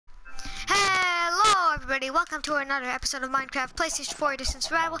everybody, welcome to another episode of Minecraft PlayStation 4 Edition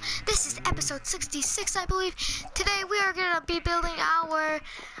Survival. This is episode 66, I believe. Today we are gonna be building our,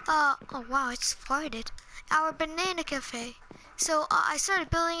 oh wow, it's farted. Our banana cafe. So, I started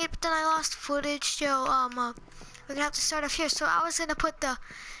building it, but then I lost footage, so, we're gonna have to start off here. So I was gonna put the,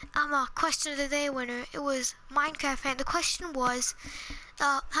 question of the day winner. It was Minecraft fan. The question was,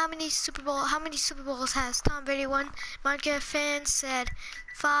 how many Super Bowls has Tom Brady won? Minecraft fan said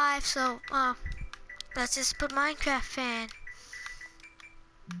 5, so, let's just put Minecraft fan.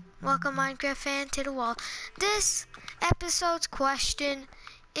 Welcome Minecraft fan to the wall. This episode's question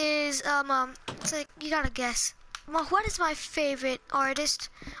is, it's like, you gotta guess. Well, what is my favorite artist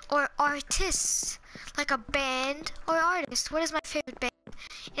or artists? Like a band or artist? What is my favorite band?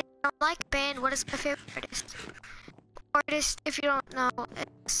 If I don't like band, what is my favorite artist? Artist, if you don't know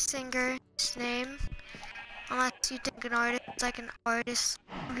a singer's name, unless you think an artist like an artist,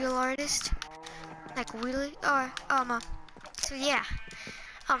 real artist, like really, or so yeah.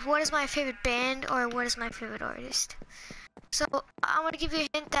 What is my favorite band or what is my favorite artist? So I'm gonna give you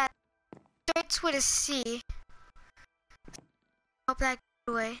a hint that starts with a C. Hope that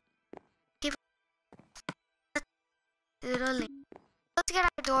goes away. Give it a little link. Let's get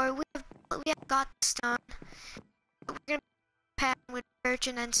our door. We have got stone. We're gonna pack with birch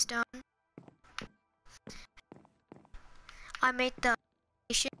and then stone. I made the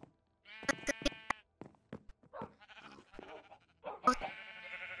station.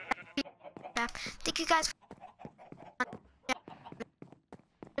 Thank you guys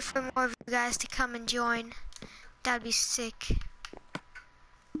for more of you guys to come and join. That'd be sick.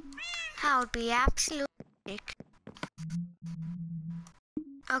 That would be absolutely sick.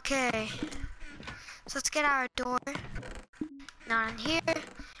 Okay. So let's get our door. Not in here,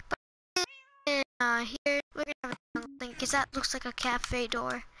 but in here we're gonna have a thing because that looks like a cafe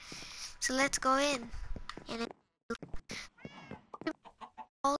door. So let's go in. And it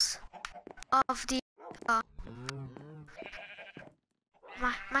walls of the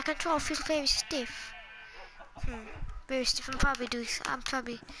my control feels very stiff. Very stiff. I'm probably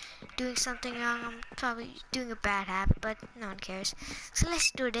doing something wrong. I'm probably doing a bad habit, but no one cares. So let's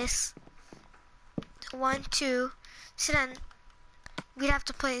do this. 1, 2. So then we'd have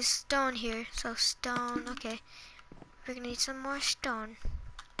to place stone here. So stone. Okay. We're gonna need some more stone.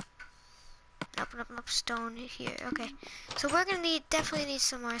 Nope, stone here. Okay. So we're gonna definitely need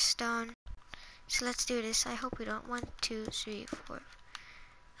some more stone. So let's do this. I hope we don't. 1, 2, 3, 4.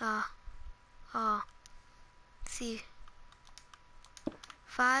 See.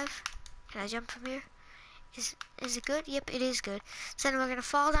 5. Can I jump from here? Is it good? Yep, it is good. So then we're gonna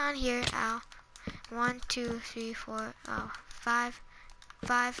fall down here. Ow. 1, 2, 3, 4. 5.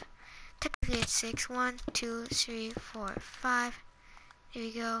 5. Technically it's 6. 1, 2, 3, 4, 5. There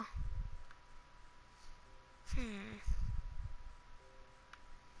we go.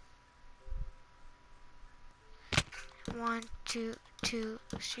 1, 2, 2,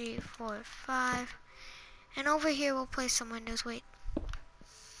 3, 4, 5. And over here we'll place some windows. Wait.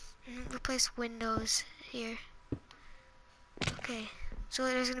 We'll place windows here. Okay. So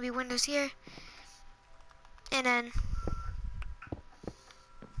there's gonna be windows here. And then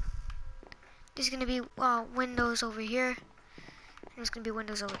there's gonna be windows over here. And there's gonna be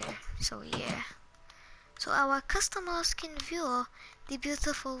windows over there. So yeah. So our customers can view the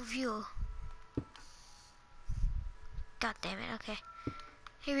beautiful view. God damn it, okay.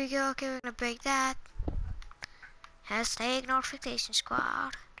 Here we go, okay, we're gonna break that. Hashtag notification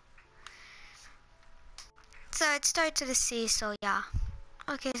squad. So it starts with a C, so yeah.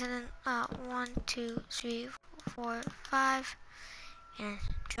 Okay, so then 1, 2, 3, 4, 5. And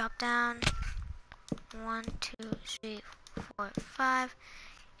drop down. 1, 2, 3, 4, 5.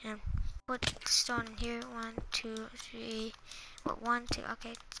 And put the stone in here. 1, 2, 3. Well, 1, 2.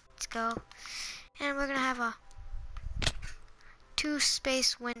 Okay, let's go. And we're gonna have a 2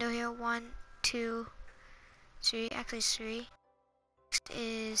 space window here. 1, 2, 3. Actually, 3. Next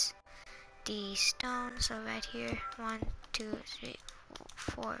is the stone. So right here. 1, 2, 3,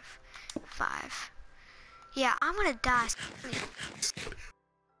 4, 5. Yeah, I'm gonna die.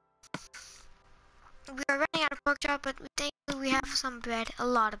 We are running out of pork chop, but thankfully we have some bread. A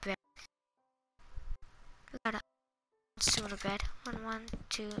lot of bread. We gotta consume the bread. 1,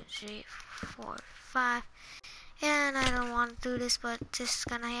 2, 3, 4, 5. And I don't want to do this, but this is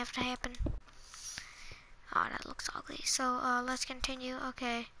gonna have to happen. Oh, that looks ugly. So let's continue.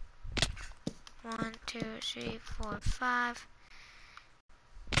 Okay. 1, 2, 3, 4, 5.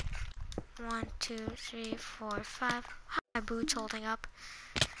 1, 2, 3, 4, 5. How are my boots holding up?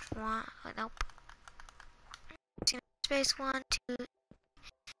 Nope. Space 1, 2.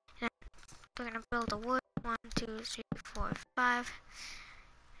 And we're gonna build a wood. 1, 2, 3, 4, 5.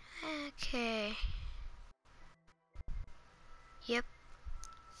 Okay. Yep.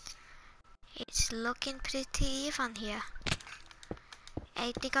 It's looking pretty even here.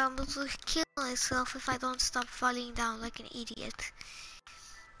 I think I'm going to kill myself if I don't stop falling down like an idiot.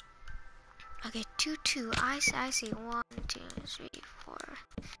 Okay, 2, 2. I see. 1, 2, 3, 4.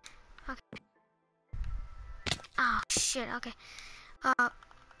 Okay. Oh shit. Okay.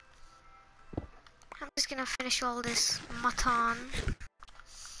 I'm just gonna finish all this mutton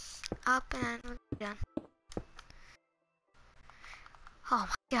up and we're done. Oh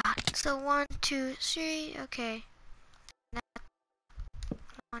my god. So 1, 2, 3. Okay.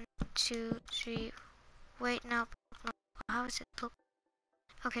 1, 2, 3. Wait, no. How does it look?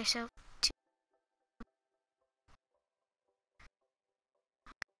 Okay, so 2.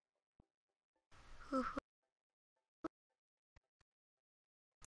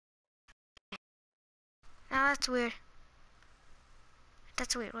 Now that's weird.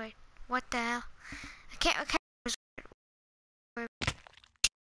 That's weird. Wait. What the hell? I can't.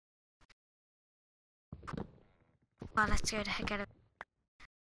 Wow, that scared the heck out of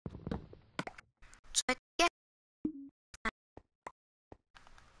me. So I get.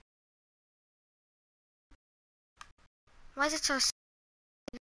 Why is it so?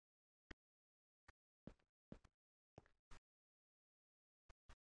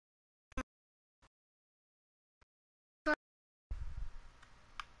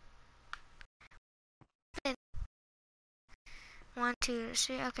 One, two,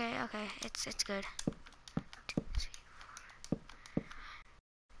 three. Okay, okay. It's good. 2, 3, 4.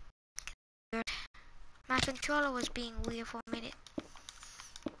 Good. My controller was being weird for a minute.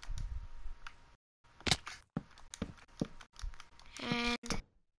 And there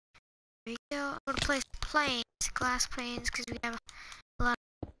we go. I'm gonna place planes, glass planes, because we have a lot.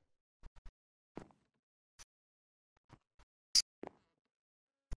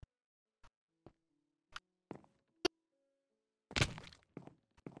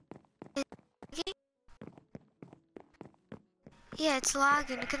 Yeah, it's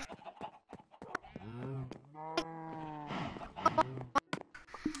lagging.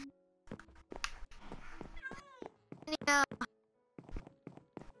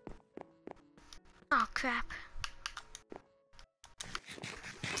 Oh crap.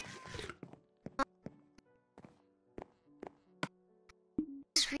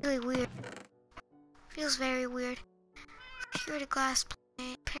 This is really weird. Feels very weird. Here are the glass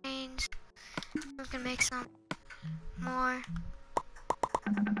panes. We can make some more.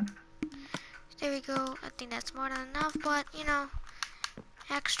 There we go. I think that's more than enough, but you know,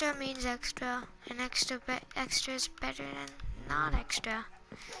 extra means extra, and extra is better than not extra.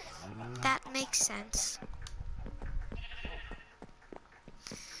 That makes sense.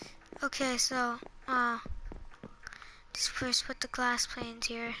 Okay, so just first put the glass planes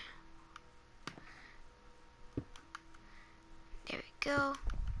here. There we go.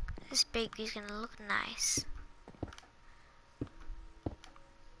 This bakery's gonna look nice.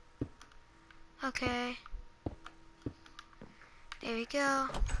 Okay. There we go.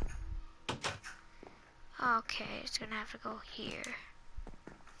 Okay, it's gonna have to go here.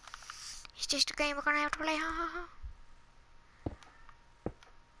 It's just a game we're gonna have to play. Ha ha ha.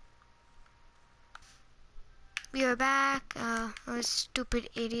 We are back. A stupid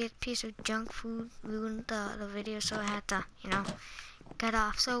idiot piece of junk food ruined the video, so I had to, you know, get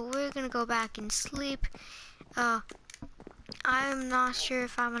off. So we're gonna go back and sleep. I'm not sure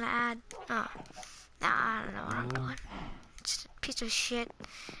if I'm gonna add. Nah, I don't know what I'm doing. It's a piece of shit.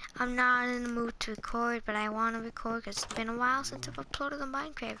 I'm not in the mood to record, but I want to record because it's been a while since I've uploaded a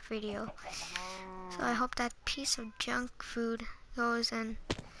Minecraft video. So I hope that piece of junk food goes and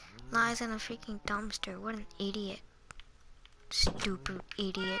lies in a freaking dumpster. What an idiot. Stupid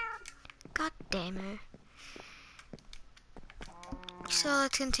idiot. God damn it. So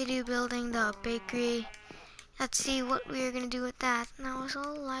let's continue building the bakery. Let's see what we're gonna do with that. That was a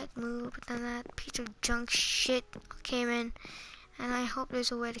light move, but then that piece of junk shit came in. And I hope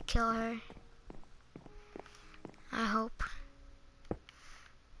there's a way to kill her. I hope.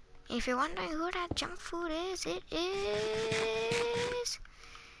 If you're wondering who that junk food is, it is...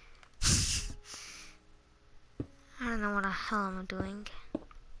 I don't know what the hell I'm doing.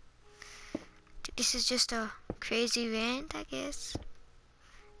 This is just a crazy rant, I guess.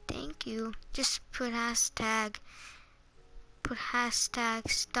 Thank you. Just put hashtag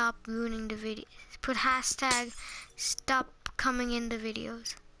stop ruining the video. Put hashtag stop coming in the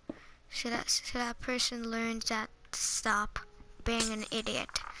videos. So that person learns that to stop being an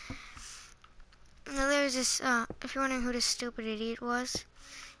idiot. Now there's this, if you're wondering who this stupid idiot was,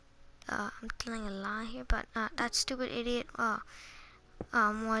 I'm telling a lie here, but that stupid idiot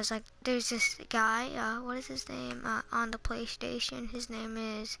was like, there's this guy, what is his name, on the PlayStation. His name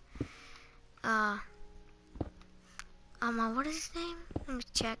is what is his name? Let me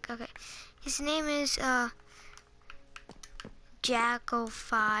check. Okay, his name is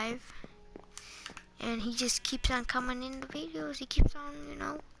Jacko5, and he just keeps on coming in the videos. He keeps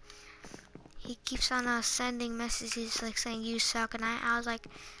on, he keeps on sending messages like saying you suck, and I was like,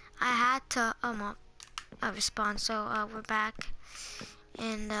 I had to respond. So we're back,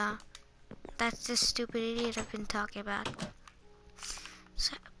 and that's this stupid idiot I've been talking about.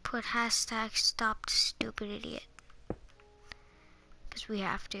 So put hashtag stop the stupid idiot, because we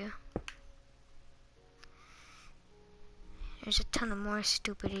have to. There's a ton of more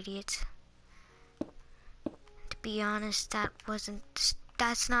stupid idiots. To be honest,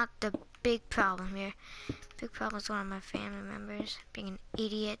 that's not the big problem here. Big problem is one of my family members being an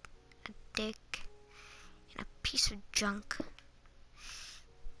idiot, a dick, and a piece of junk.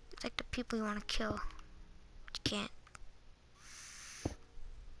 It's like the people you want to kill, but you can't.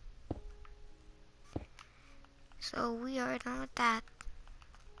 So we are done with that.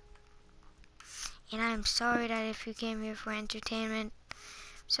 And I'm sorry that if you came here for entertainment,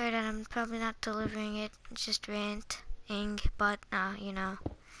 sorry that I'm probably not delivering it, it's just ranting, but I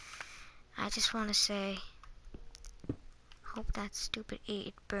just want to say, hope that stupid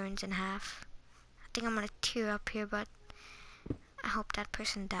idiot burns in half. I think I'm gonna tear up here, but I hope that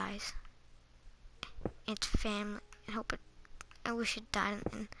person dies. Its family, I wish it died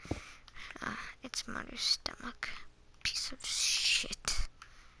in its mother's stomach. Piece of shit.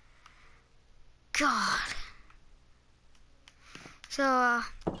 God. So,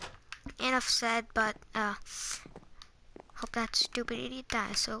 enough said, but hope that stupid idiot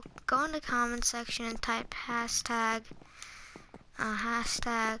dies. So go in the comment section and type hashtag,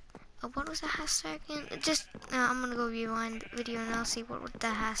 what was the hashtag again? Just, I'm gonna go rewind the video and I'll see what the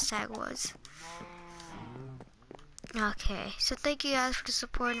hashtag was. Okay, so thank you guys for the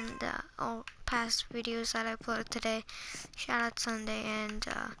support in the all past videos that I uploaded today. Shout out Sunday and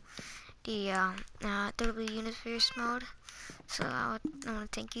there will be universe mode. So I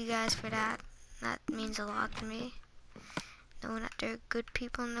want to thank you guys for that. That means a lot to me. Knowing that there are good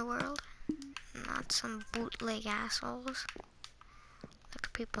people in the world, not some bootleg assholes like the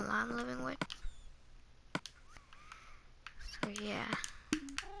people I'm living with. So yeah.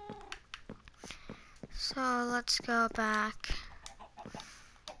 So let's go back.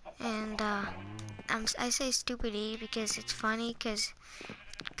 And I say stupid E because it's funny, because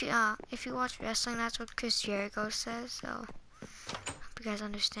if you watch wrestling, that's what Chris Jericho says. So hope you guys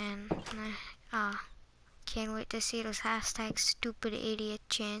understand. And I can't wait to see those hashtag stupid idiot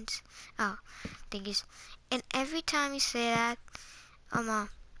chants. Thingies. And every time you say that, I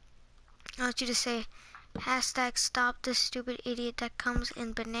want you to say hashtag stop the stupid idiot that comes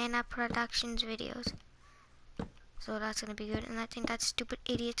in Banana Productions videos. So that's gonna be good, and I think that stupid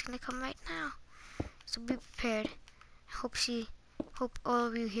idiot's gonna come right now. So be prepared. Hope all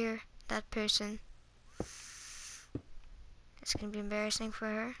of you hear that person. It's gonna be embarrassing for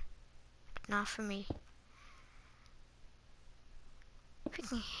her, but not for me. I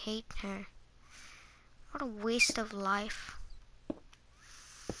freaking hate her. What a waste of life.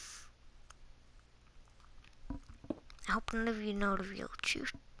 I hope none of you know the real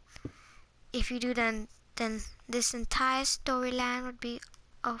truth. If you do, then this entire storyline would be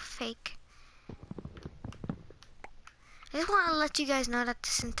all fake. I just want to let you guys know that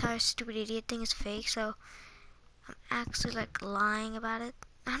this entire stupid idiot thing is fake, so I'm actually like lying about it.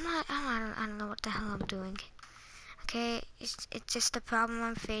 I don't know what the hell I'm doing. Okay, it's just the problem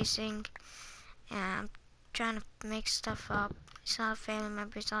I'm facing, and I'm trying to make stuff up. It's not a family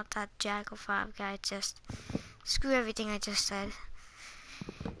member, it's not that Jacko5 guy, it's just screw everything I just said.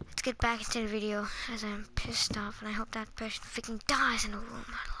 Let's get back into the video, as I'm pissed off, and I hope that person freaking dies in the room.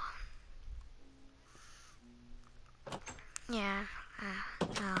 Yeah, I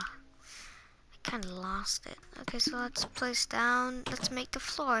kind of lost it. Okay, so let's place down, let's make the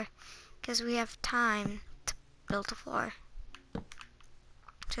floor, because we have time to build the floor.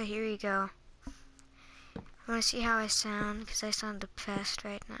 So here we go. I want to see how I sound, because I sound depressed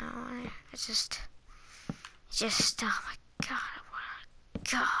right now. I just, oh my god,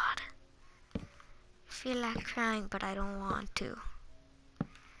 God. I feel like crying, but I don't want to.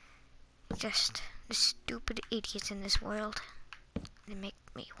 Just the stupid idiots in this world. They make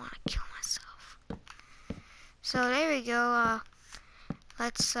me want to kill myself. So there we go.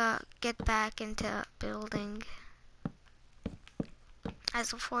 Let's get back into building.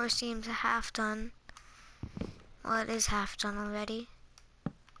 As the floor seems half done. Well, it is half done already.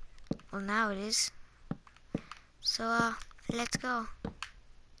 Well, now it is. So, let's go.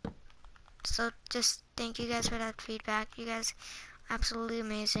 So, just thank you guys for that feedback. You guys absolutely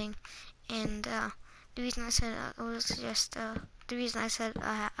amazing. And, the reason I said, it was just, the reason I said,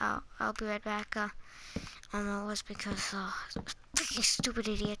 I'll be right back, was because, freaking stupid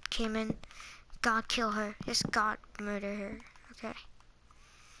idiot came in. God kill her. Just God murder her. Okay.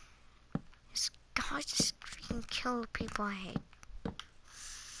 Just God just freaking kill the people I hate.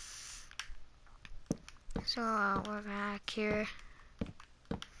 So, we're back here.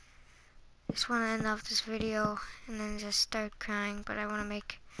 Just want to end off this video and then just start crying, but I want to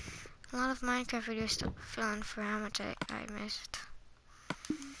make a lot of Minecraft videos still feeling for how much I missed.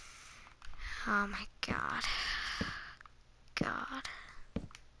 Oh my god. God.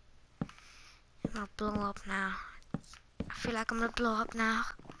 I'm gonna blow up now. I feel like I'm gonna blow up now.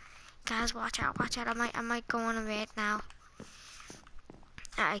 Guys, watch out, watch out. I might go on a rant now.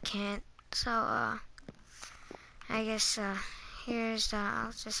 I can't. So, I guess, here's,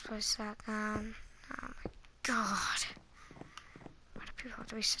 I'll just push that down. Oh my god. Why do people have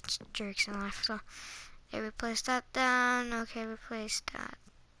to be such jerks in life? So, okay, replace that down. Okay, replace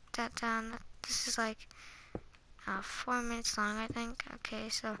that down. This is like, 4 minutes long, I think. Okay,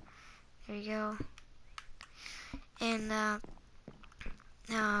 so, there we go. And,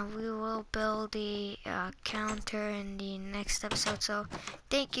 we will build the counter in the next episode. So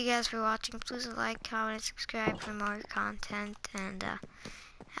thank you guys for watching. Please like, comment, and subscribe for more content. And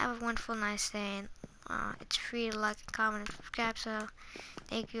have a wonderful, nice day. And it's free to like, comment, and subscribe. So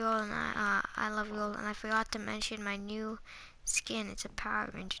thank you all, and I love you all. And I forgot to mention my new skin. It's a Power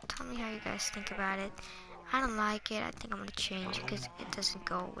Ranger. Tell me how you guys think about it. I don't like it. I think I'm gonna change it because it doesn't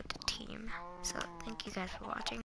go with the team. So thank you guys for watching.